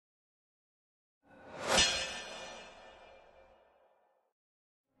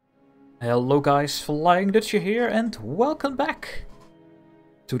Hello guys, Flying Dutchie here and welcome back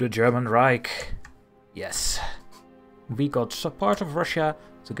to the German Reich. Yes, we got some part of Russia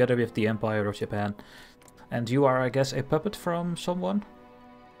together with the Empire of Japan. And you are, I guess, a puppet from someone?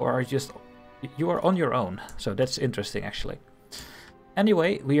 Or are you are on your own, so that's interesting actually.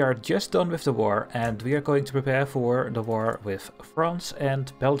 Anyway, we are just done with the war and we are going to prepare for the war with France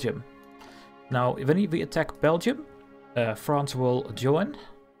and Belgium. Now, when we attack Belgium, France will join.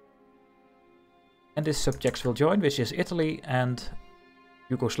 And his subjects will join, which is Italy and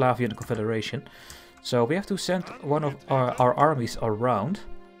Yugoslavian Confederation. So we have to send one of our armies around.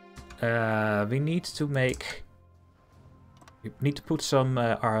 We need to put some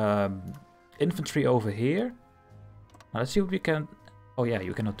infantry over here. Now let's see what we can. Oh yeah,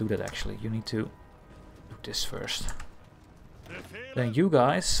 you cannot do that actually. You need to do this first. Then you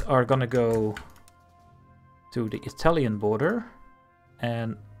guys are gonna go to the Italian border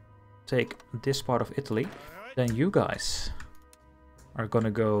and take this part of Italy. Then you guys are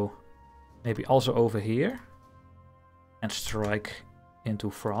gonna go maybe also over here and strike into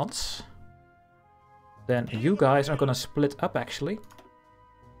France. Then you guys are gonna split up actually,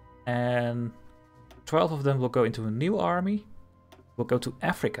 and 12 of them will go into a new army. We'll go to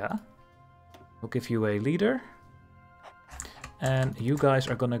Africa. We'll give you a leader, and you guys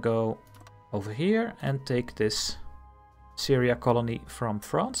are gonna go over here and take this Syria colony from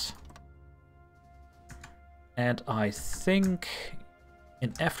France. And I think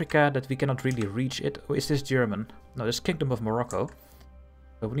in Africa that we cannot really reach it. Oh, is this German? No, this is Kingdom of Morocco.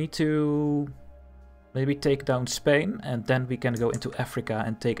 So we need to maybe take down Spain and then we can go into Africa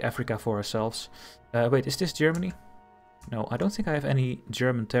and take Africa for ourselves. Wait, is this Germany? No, I don't think I have any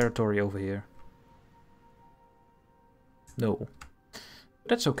German territory over here. No.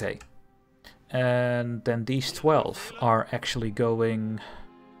 That's okay. And then these 12 are actually going...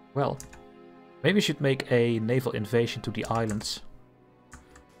 Well, maybe we should make a naval invasion to the islands.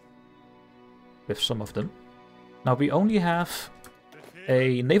 With some of them. Now we only have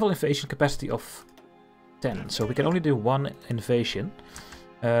a naval invasion capacity of 10. So we can only do one invasion.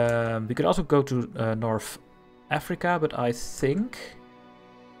 We could also go to North Africa, but I think...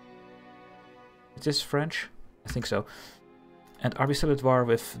 Is this French? I think so. And are we still at war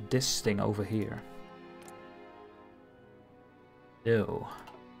with this thing over here? No.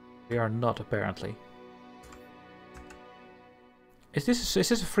 We are not, apparently. Is this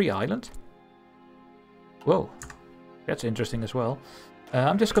a free island? Whoa. That's interesting as well.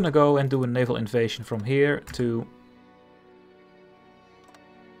 I'm just gonna go and do a naval invasion from here to...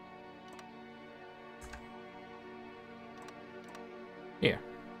 Here.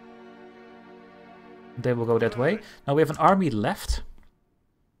 They will go that way. Now we have an army left.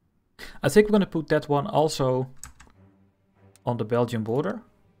 I think we're gonna put that one also on the Belgian border.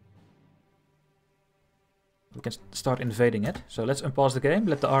 We can start invading it. So let's unpause the game.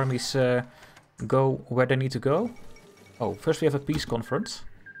 Let the armies go where they need to go. Oh, first we have a peace conference.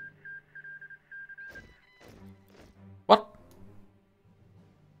 What?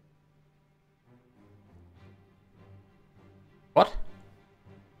 What?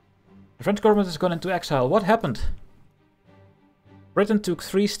 The French government has gone into exile. What happened? Britain took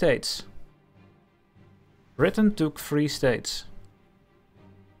 3 states. Britain took 3 states.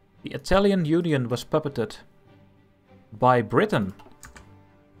 The Italian Union was puppeted by Britain.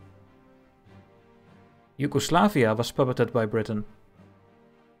 Yugoslavia was puppeted by Britain.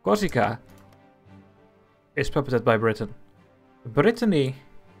 Corsica is puppeted by Britain. Brittany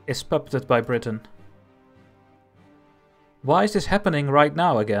is puppeted by Britain. Why is this happening right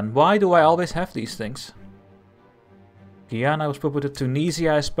now again? Why do I always have these things? Guyana was puppeted.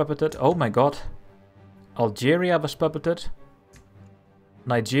 Tunisia is puppeted. Oh my god. Algeria was puppeted.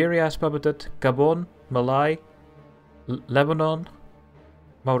 Nigeria is puppeted. Gabon, Malay, Lebanon,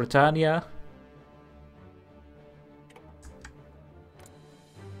 Mauritania.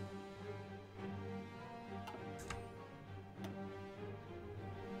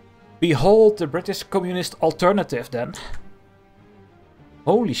 Behold the British communist alternative then.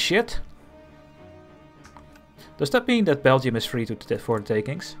 Holy shit. Does that mean that Belgium is free for the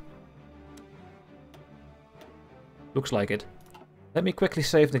takings? Looks like it. Let me quickly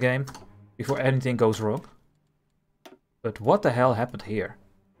save the game before anything goes wrong. But what the hell happened here?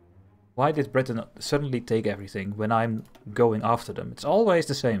 Why did Britain suddenly take everything when I'm going after them? It's always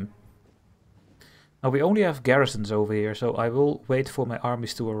the same. Now we only have garrisons over here, so I will wait for my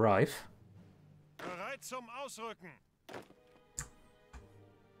armies to arrive.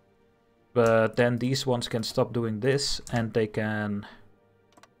 But then these ones can stop doing this and they can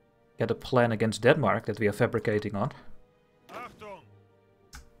get a plan against Denmark that we are fabricating on.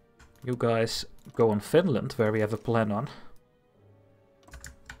 You guys go on Finland, where we have a plan on.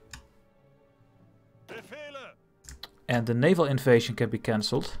 And the naval invasion can be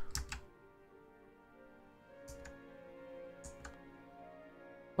cancelled.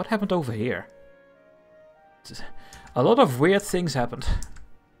 What happened over here? A lot of weird things happened.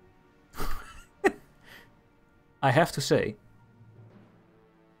 I have to say.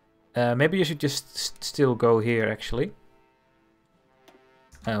 Maybe you should just still go here, actually.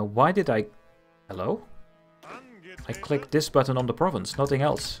 Why did I... Hello? I clicked this button on the province, nothing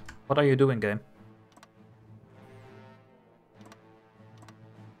else. What are you doing, game?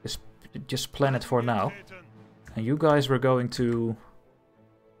 Just plan it for now. And you guys were going to...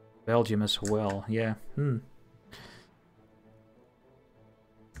 Belgium as well, yeah.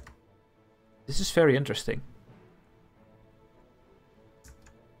 This is very interesting.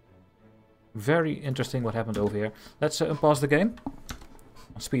 Very interesting what happened over here. Let's unpause the game.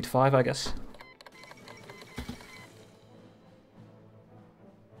 On speed 5, I guess.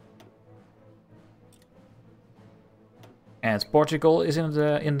 And Portugal is in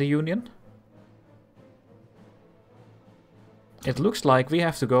the Union. It looks like we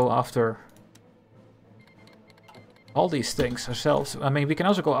have to go after all these things ourselves. I mean, we can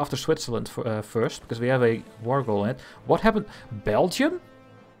also go after Switzerland for, first, because we have a war goal in it. What happened? Belgium?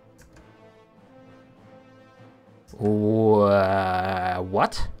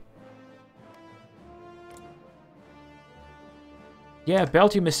 What? Yeah,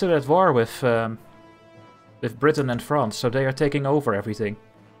 Belgium is still at war with Britain and France, so they are taking over everything.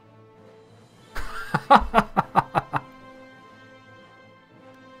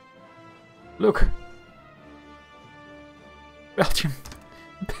 Look. Belgium.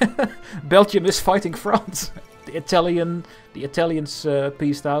 Belgium is fighting France. The Italians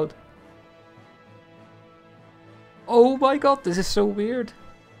pieced out. Oh my god, this is so weird.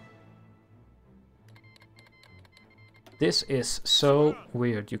 This is so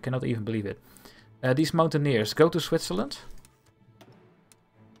weird. You cannot even believe it. These mountaineers, go to Switzerland.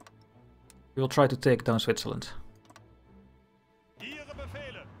 We'll try to take down Switzerland.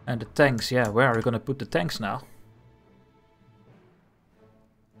 And the tanks, yeah, where are we gonna put the tanks now?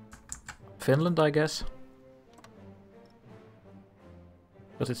 Finland, I guess.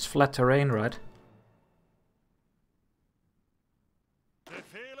 But it's flat terrain, right?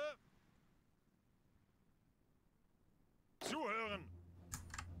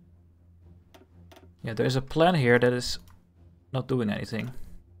 Yeah, there's a plan here that is not doing anything.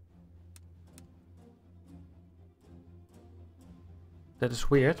 That is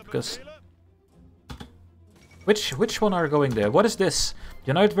weird, because... Which one are going there? What is this?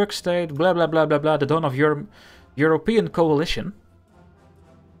 United Work State, blah blah blah blah blah, the dawn of European coalition.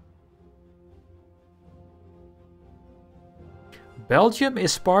 Belgium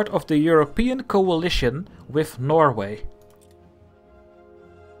is part of the European coalition with Norway.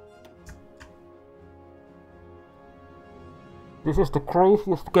 This is the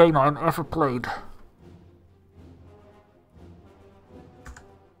craziest game I've ever played.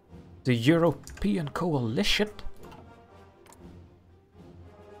 The European coalition?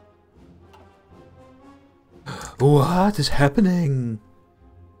 What is happening?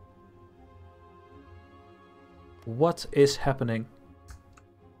 What is happening?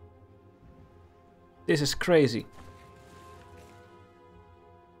 This is crazy.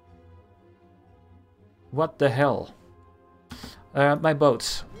 What the hell? My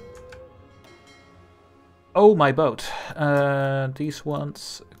boats. Oh, my boat. These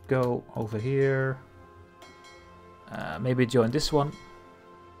ones go over here. Maybe join this one.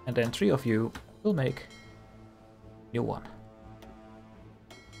 And then 3 of you will make new one.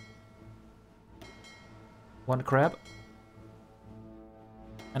 1 crab.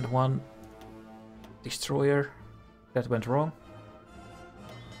 And 1 destroyer. That went wrong.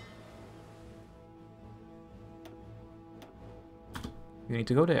 You need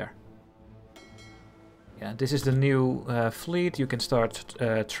to go there. Yeah, this is the new fleet. You can start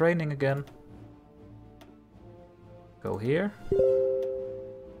training again. Go here.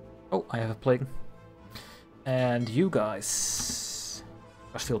 Oh, I have a plague. And you guys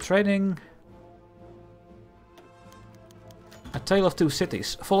are still training. A Tale of Two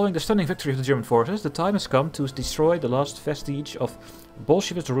Cities. Following the stunning victory of the German forces, the time has come to destroy the last vestige of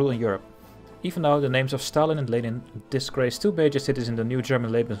Bolshevist rule in Europe. Even now, the names of Stalin and Lenin disgrace 2 major cities in the new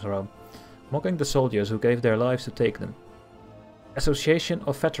German Lebensraum, mocking the soldiers who gave their lives to take them. Association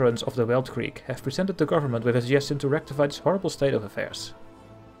of Veterans of the Weltkrieg have presented the government with a suggestion to rectify this horrible state of affairs.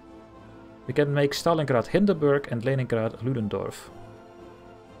 We can make Stalingrad Hindenburg and Leningrad Ludendorff.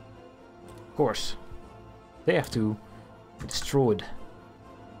 Of course. They have to be destroyed.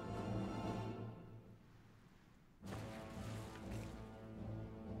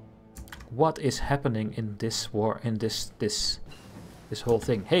 what is happening in this war, in this whole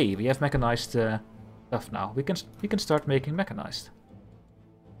thing. Hey, we have mechanized stuff now. We can start making mechanized.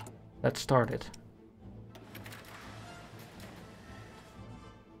 Let's start it.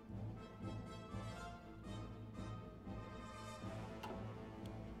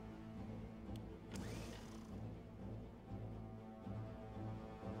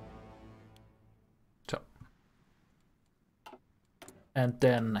 And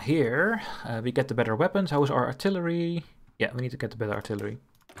then here, we get the better weapons. How is our artillery? Yeah, we need to get the better artillery.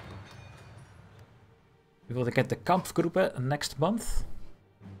 We will get the Kampfgruppe next month.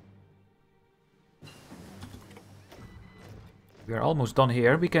 We are almost done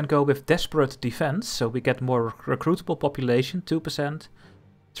here. We can go with Desperate Defense, so we get more recruitable population, 2%,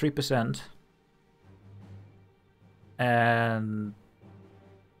 3%. And...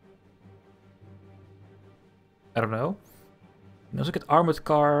 I don't know. We also get Armored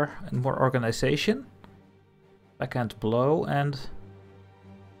Car and more organization. Backhand Blow and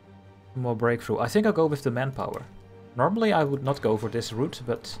more breakthrough. I think I'll go with the manpower. Normally I would not go for this route,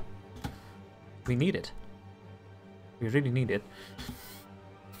 but we need it. We really need it.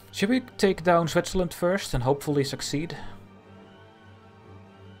 Should we take down Switzerland first and hopefully succeed?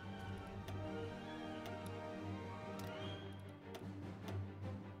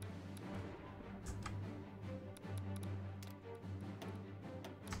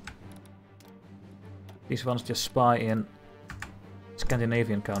 These ones just spy in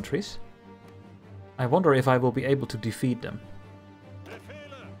Scandinavian countries. I wonder if I will be able to defeat them.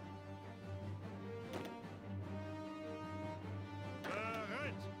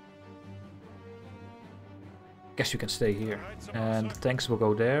 Guess you can stay here. And tanks will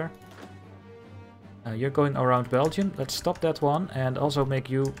go there. You're going around Belgium. Let's stop that one and also make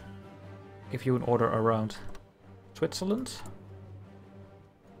you... give you an order around Switzerland.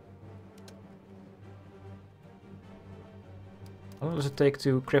 How long does it take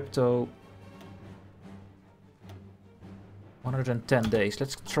to crypto? 110 days.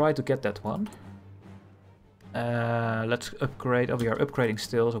 Let's try to get that one. Let's upgrade. Oh, we are upgrading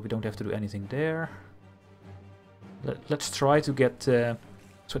still, so we don't have to do anything there. Let's try to get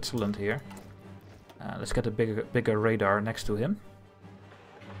Switzerland here. Let's get a bigger radar next to him.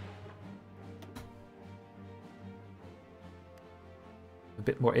 A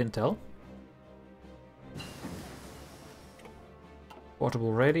bit more intel.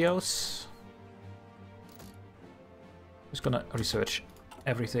 Portable radios. Just gonna research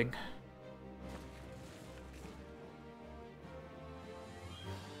everything.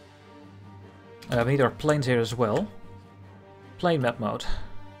 We need our planes here as well. Plane map mode.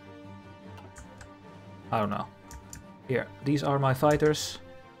 I don't know. Here, these are my fighters.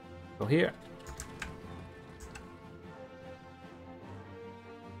 Go here.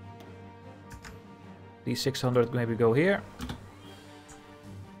 These 600 maybe go here.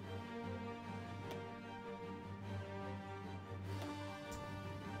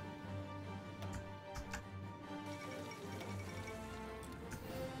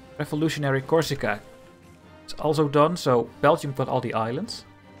 Revolutionary Corsica. It's also done, so Belgium got all the islands.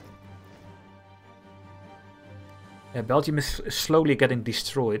 Yeah, Belgium is slowly getting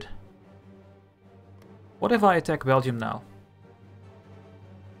destroyed. What if I attack Belgium now?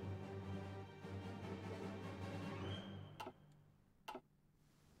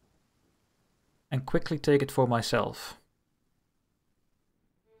 And quickly take it for myself.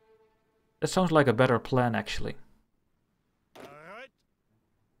 That sounds like a better plan, actually.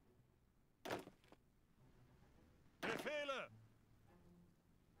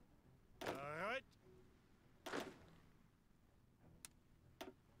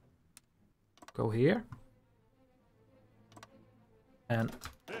 Go here. And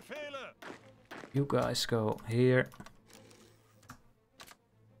you guys go here.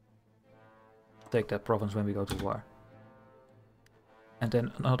 Take that province when we go to war. And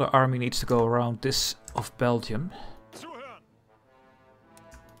then another army needs to go around this of Belgium.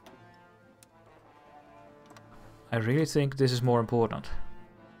 I really think this is more important.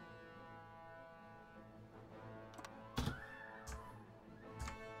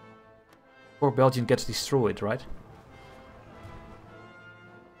 Or Belgium gets destroyed, right?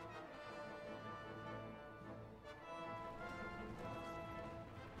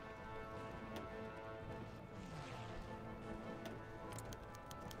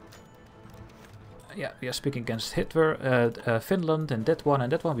 Yeah, we are speaking against Hitler, Finland, and that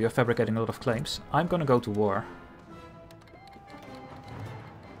one. We are fabricating a lot of claims. I'm gonna go to war.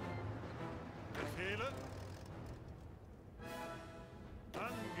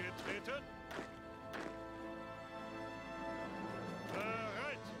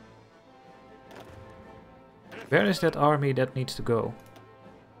 Where is that army that needs to go?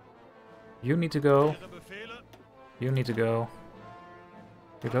 You need to go. You need to go.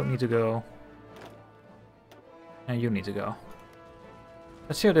 You don't need to go. And you need to go.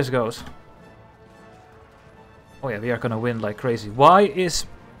 Let's see how this goes. Oh yeah, we are gonna win like crazy. Why is...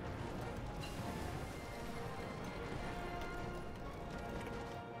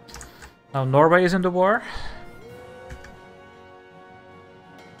 Now Norway is in the war.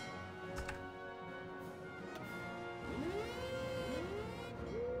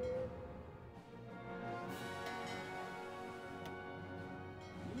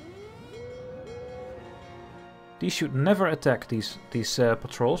 These should never attack these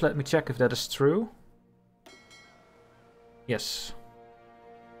patrols. Let me check if that is true. Yes.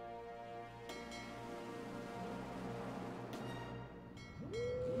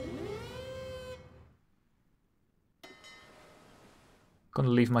 Gonna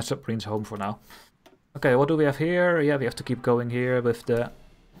leave my submarines home for now. Okay, what do we have here? Yeah, we have to keep going here with the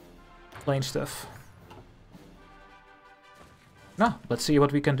plane stuff. Now, let's see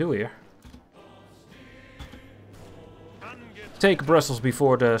what we can do here. Take Brussels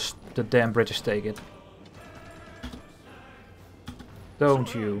before the damn British take it.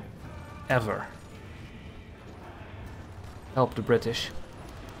 Don't you ever help the British.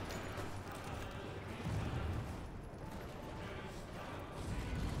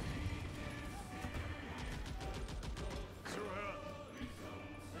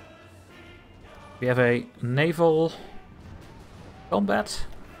 We have a naval combat.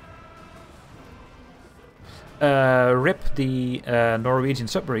 Rip the Norwegian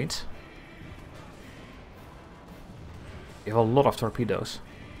submarines. We have a lot of torpedoes.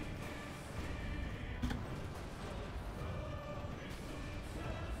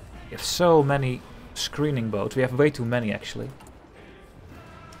 We have so many screening boats. We have way too many actually.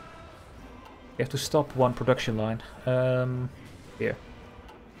 We have to stop one production line. Here.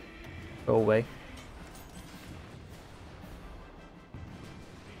 Go away.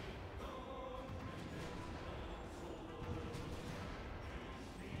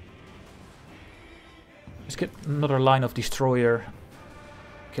 Let's get another line of destroyer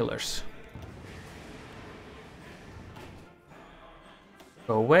killers.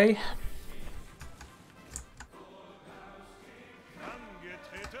 Go away.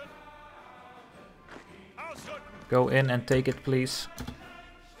 Go in and take it, please.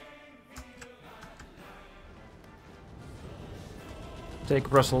 Take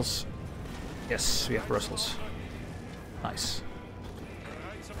Brussels. Yes, we have Brussels. Nice.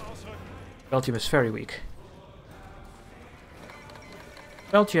 Belgium is very weak.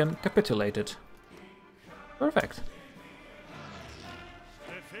 Belgium capitulated. Perfect.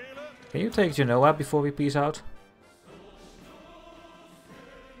 Can you take Genoa before we peace out?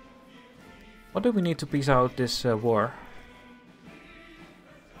 What do we need to peace out this war?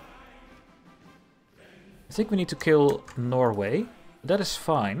 I think we need to kill Norway. That is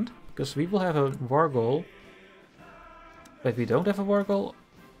fine, because we will have a war goal. Wait, we don't have a war goal?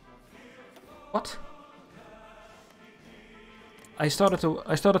 What? I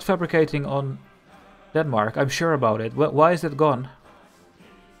started fabricating on Denmark. I'm sure about it. Why is that gone?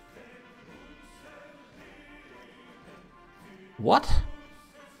 What?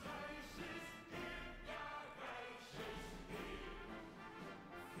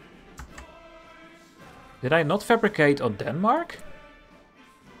 Did I not fabricate on Denmark?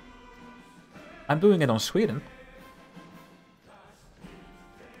 I'm doing it on Sweden.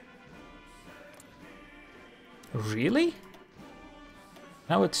 Really?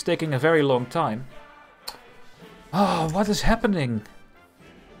 Now it's taking a very long time. Oh, what is happening?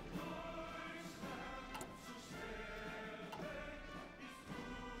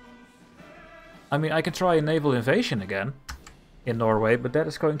 I mean, I can try a naval invasion again in Norway, but that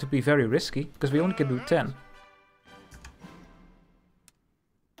is going to be very risky, because we only can do 10.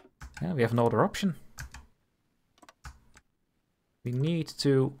 Yeah, we have no other option. We need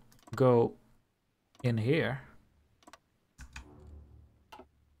to go in here.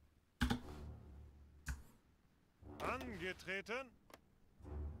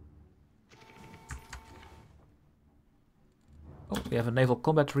 Oh, we have a naval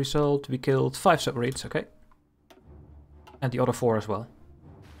combat result. We killed 5 submarines, okay. And the other 4 as well.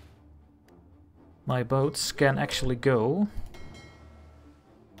 My boats can actually go.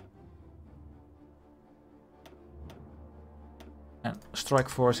 And strike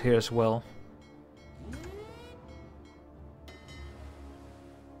force here as well.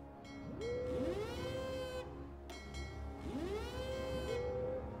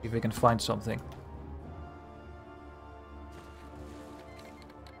 If we can find something.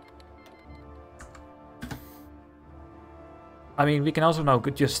 I mean, we can also now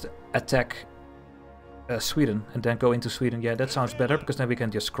just attack Sweden and then go into Sweden. Yeah, that sounds better because then we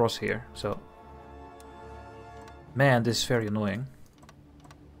can just cross here. So, man, this is very annoying.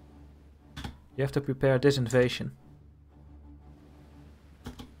 You have to prepare this invasion.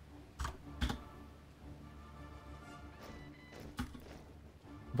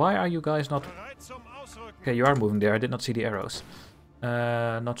 Why are you guys not... Okay, you are moving there. I did not see the arrows.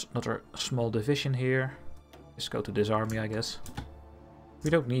 Not a small division here. Just go to this army, I guess. We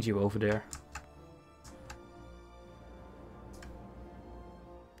don't need you over there.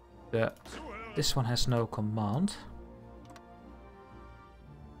 This one has no command.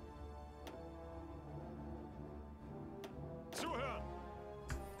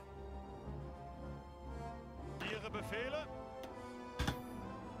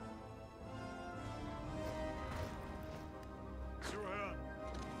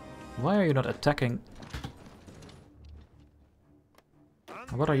 Why are you not attacking?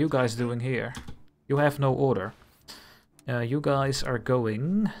 What are you guys doing here? You have no order. You guys are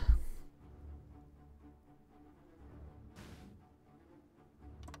going...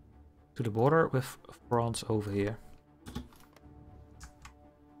 to the border with France over here.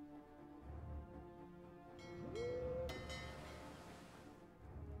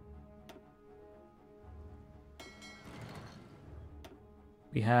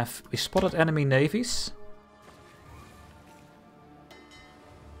 We spotted enemy navies.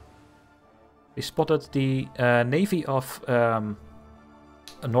 We spotted the navy of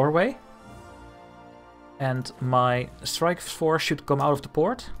Norway. And my strike force should come out of the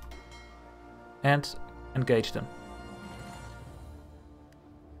port and engage them.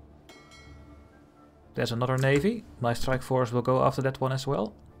 There's another navy. My strike force will go after that one as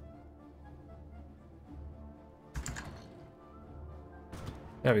well.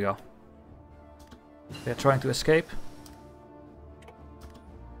 There we go. They're trying to escape.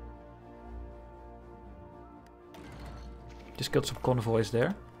 Just killed some convoys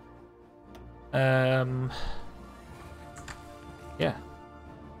there. Yeah.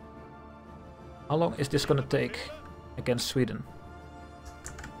 How long is this gonna take against Sweden?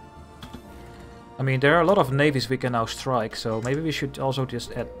 I mean, there are a lot of navies we can now strike, so maybe we should also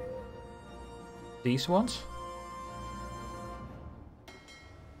just add these ones.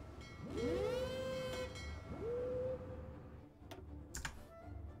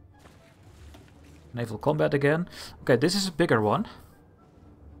 Naval combat again. Okay, this is a bigger one.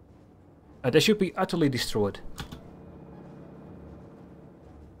 They should be utterly destroyed.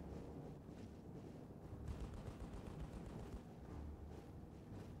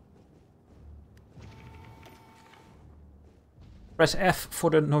 Press F for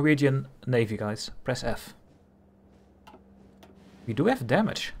the Norwegian Navy, guys. Press F. We do have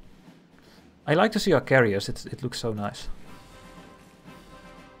damage. I like to see our carriers. It looks so nice.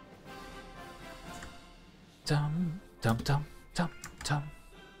 Dum dum dum dum dum.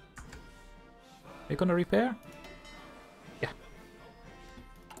 Are you gonna repair? Yeah.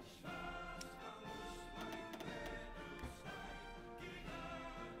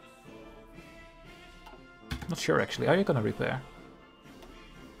 Not sure actually. Are you gonna repair?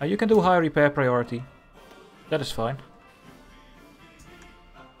 You can do high repair priority. That is fine.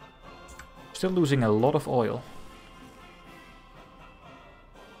 Still losing a lot of oil.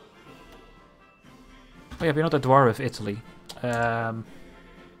 Oh yeah, we're not at war with Italy. So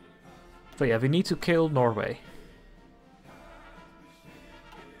yeah, we need to kill Norway.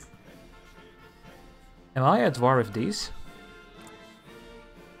 Am I at war with these?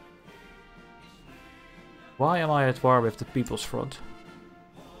 Why am I at war with the People's Front?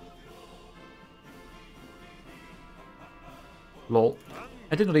 Lol.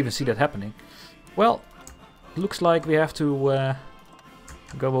 I did not even see that happening. Well, looks like we have to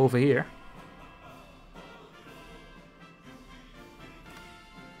go over here.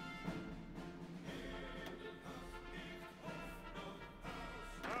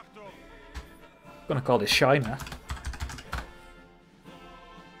 I'm gonna call this China.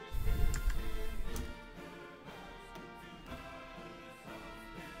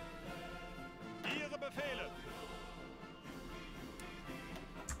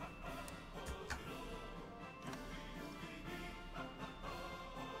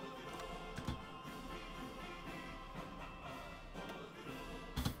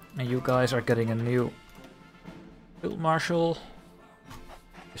 And you guys are getting a new field marshal.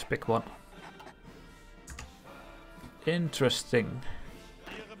 Just pick one. Interesting.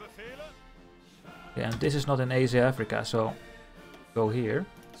 Yeah, and this is not in Asia, Africa, so go here.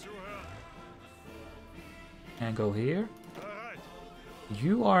 And go here.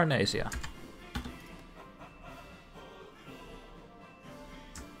 You are in Asia.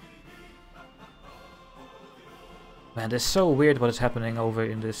 Man, it's so weird what is happening over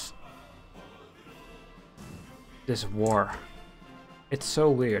in this war. It's so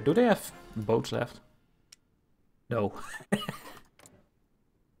weird. Do they have boats left? No.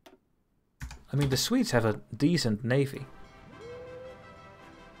 I mean, the Swedes have a decent navy.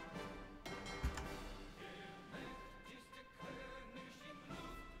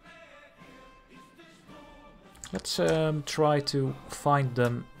 Let's try to find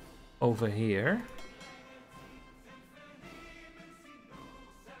them over here.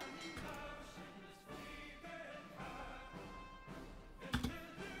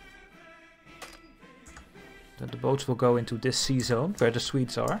 Then the boats will go into this sea zone where the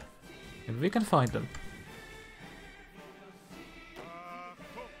Swedes are, and we can find them.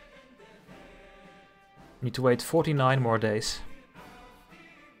 Need to wait 49 more days.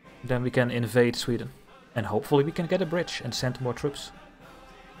 Then we can invade Sweden. And hopefully we can get a bridge and send more troops.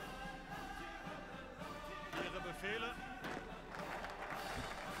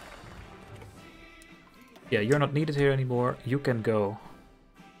 Yeah, you're not needed here anymore. You can go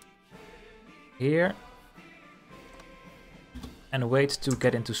here and wait to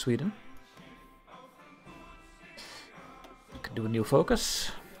get into Sweden. You can do a new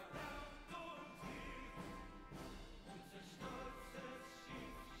focus.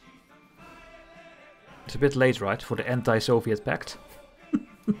 It's a bit late, right, for the anti-Soviet pact.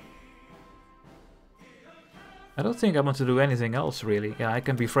 I don't think I want to do anything else, really. Yeah, I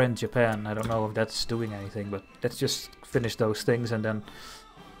can befriend Japan. I don't know if that's doing anything, but let's just finish those things and then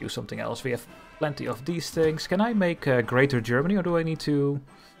do something else. We have plenty of these things. Can I make Greater Germany, or do I need to...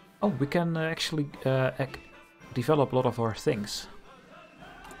 Oh, we can actually develop a lot of our things.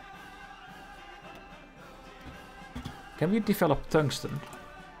 Can we develop tungsten?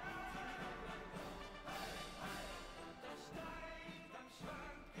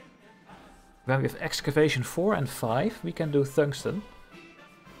 When we have excavation 4 and 5, we can do tungsten.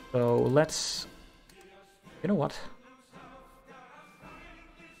 So let's... You know what?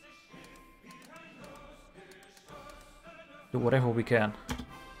 Do whatever we can.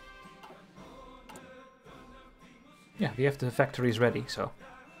 Yeah, we have the factories ready, so...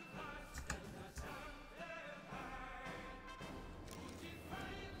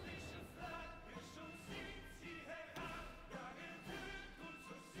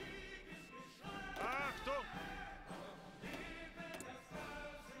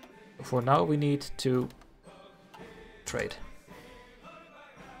 For now we need to trade.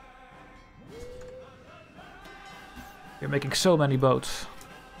 You're making so many boats.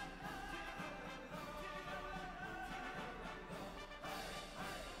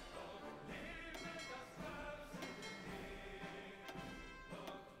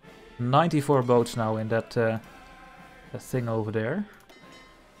 "94 boats now in that thing over there.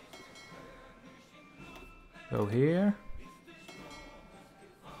 Go here.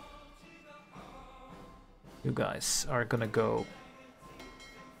 You guys are gonna go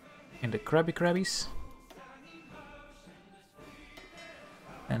in the Krabbies.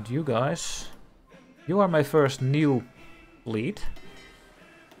 And you guys, you are my first new fleet.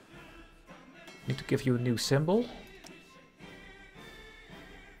 Need to give you a new symbol.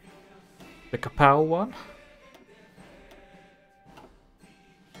 The Kapow one.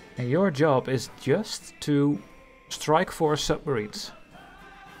 And your job is just to strike for submarines.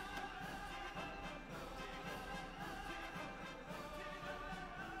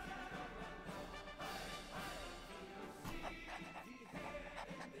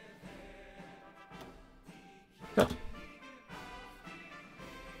 Good.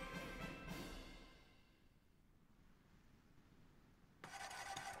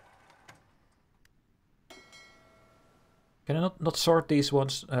 Can I not sort these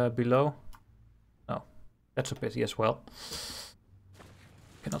ones below? Oh, that's a pity as well.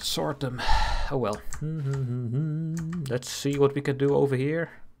 Cannot sort them. Oh well. Let's see what we can do over here.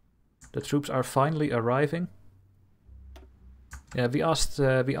 The troops are finally arriving. Yeah, we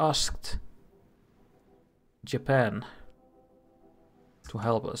asked Japan to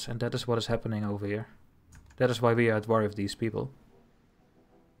help us, and that is what is happening over here. That is why we are at war with these people.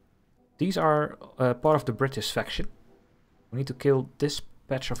 These are part of the British faction. We need to kill this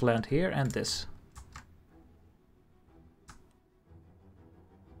patch of land here and this.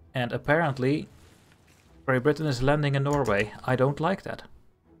 And apparently Great Britain is landing in Norway. I don't like that.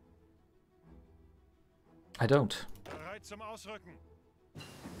 I don't.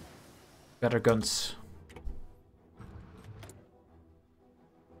 Better guns.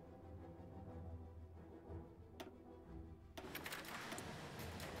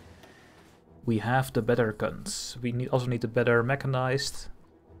 We have the better guns. We also need the better mechanized.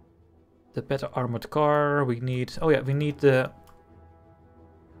 The better armored car. We need... Oh yeah, we need the...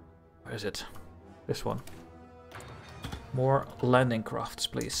 Where is it? This one. More landing crafts,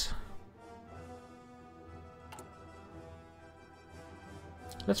 please.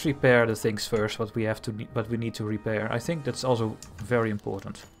 Let's repair the things first, what we need to repair. I think that's also very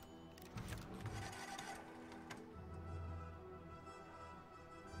important.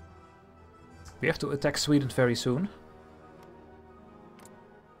 We have to attack Sweden very soon.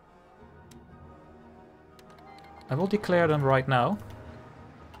 I will declare them right now.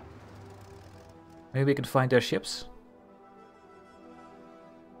 Maybe we can find their ships.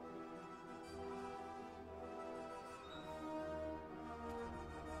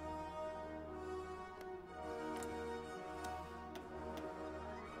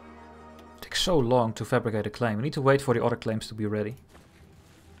 It takes so long to fabricate a claim. We need to wait for the other claims to be ready.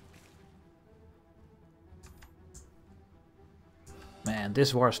 Man,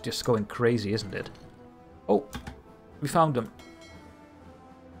 this war is just going crazy, isn't it? Oh, we found them.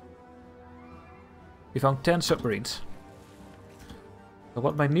 We found 10 submarines. So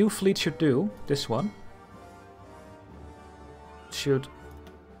what my new fleet should do, this one, should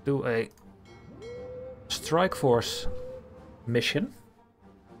do a strike force mission.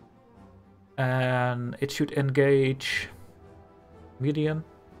 And it should engage medium.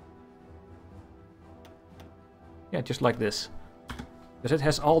 Yeah, just like this. Because it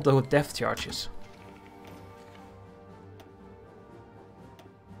has all the depth charges.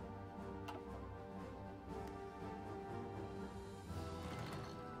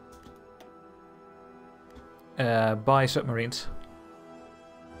 Buy submarines.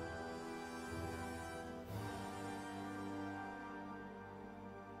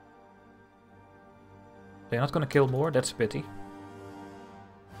 They're not gonna kill more, that's a pity.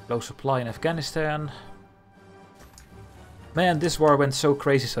 Low supply in Afghanistan. Man, this war went so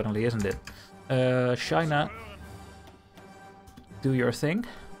crazy suddenly, isn't it? China, do your thing.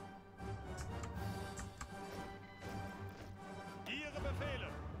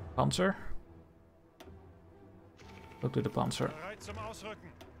 Panzer. Go to the Panzer.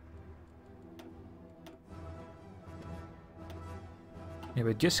 Yeah,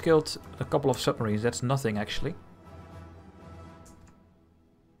 we just killed a couple of submarines. That's nothing, actually.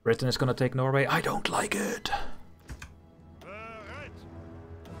 Britain is gonna take Norway. I don't like it.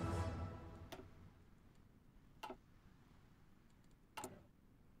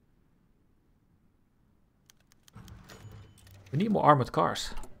 We need more armored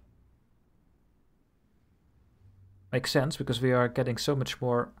cars. Makes sense, because we are getting so much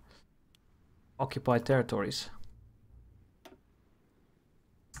more occupied territories.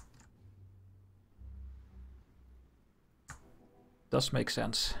 Does make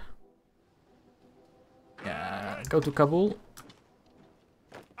sense. Yeah, go to Kabul.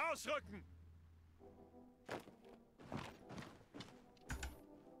 Ausrücken.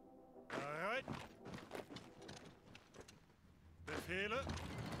 Bereit. Befehle.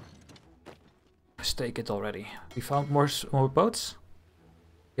 Let's take it already. We found more boats.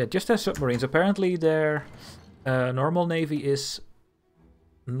 Yeah, just as submarines. Apparently their normal navy is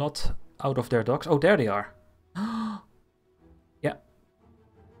not out of their docks. Oh, there they are. Yeah.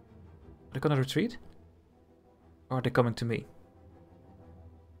 Are they gonna retreat? Or are they coming to me?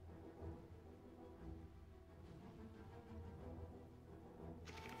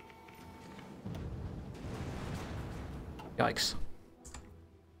 Yikes.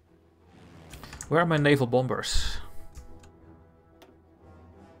 Where are my naval bombers?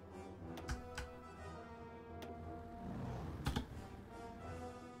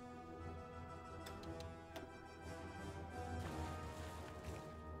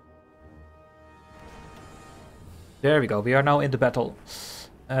 There we go, we are now in the battle.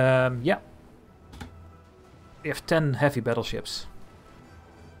 Yeah. We have 10 heavy battleships.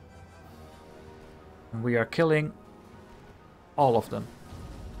 And we are killing all of them.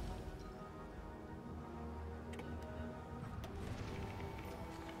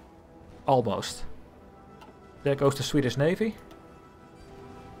 Almost. There goes the Swedish Navy.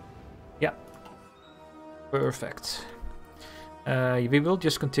 Yeah. Perfect. We will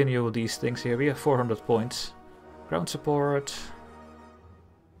just continue these things here. We have 400 points. Ground support.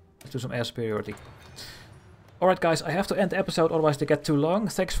 Let's do some air superiority. Alright guys, I have to end the episode, otherwise they get too long.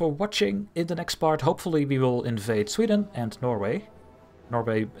 Thanks for watching. In the next part, hopefully we will invade Sweden and Norway.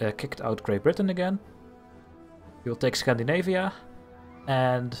 Norway kicked out Great Britain again. We will take Scandinavia.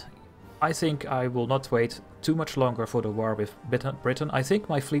 And I think I will not wait too much longer for the war with Britain. I think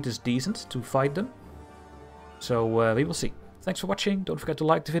my fleet is decent to fight them. So we will see. Thanks for watching. Don't forget to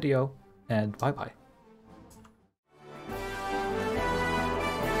like the video. And bye bye.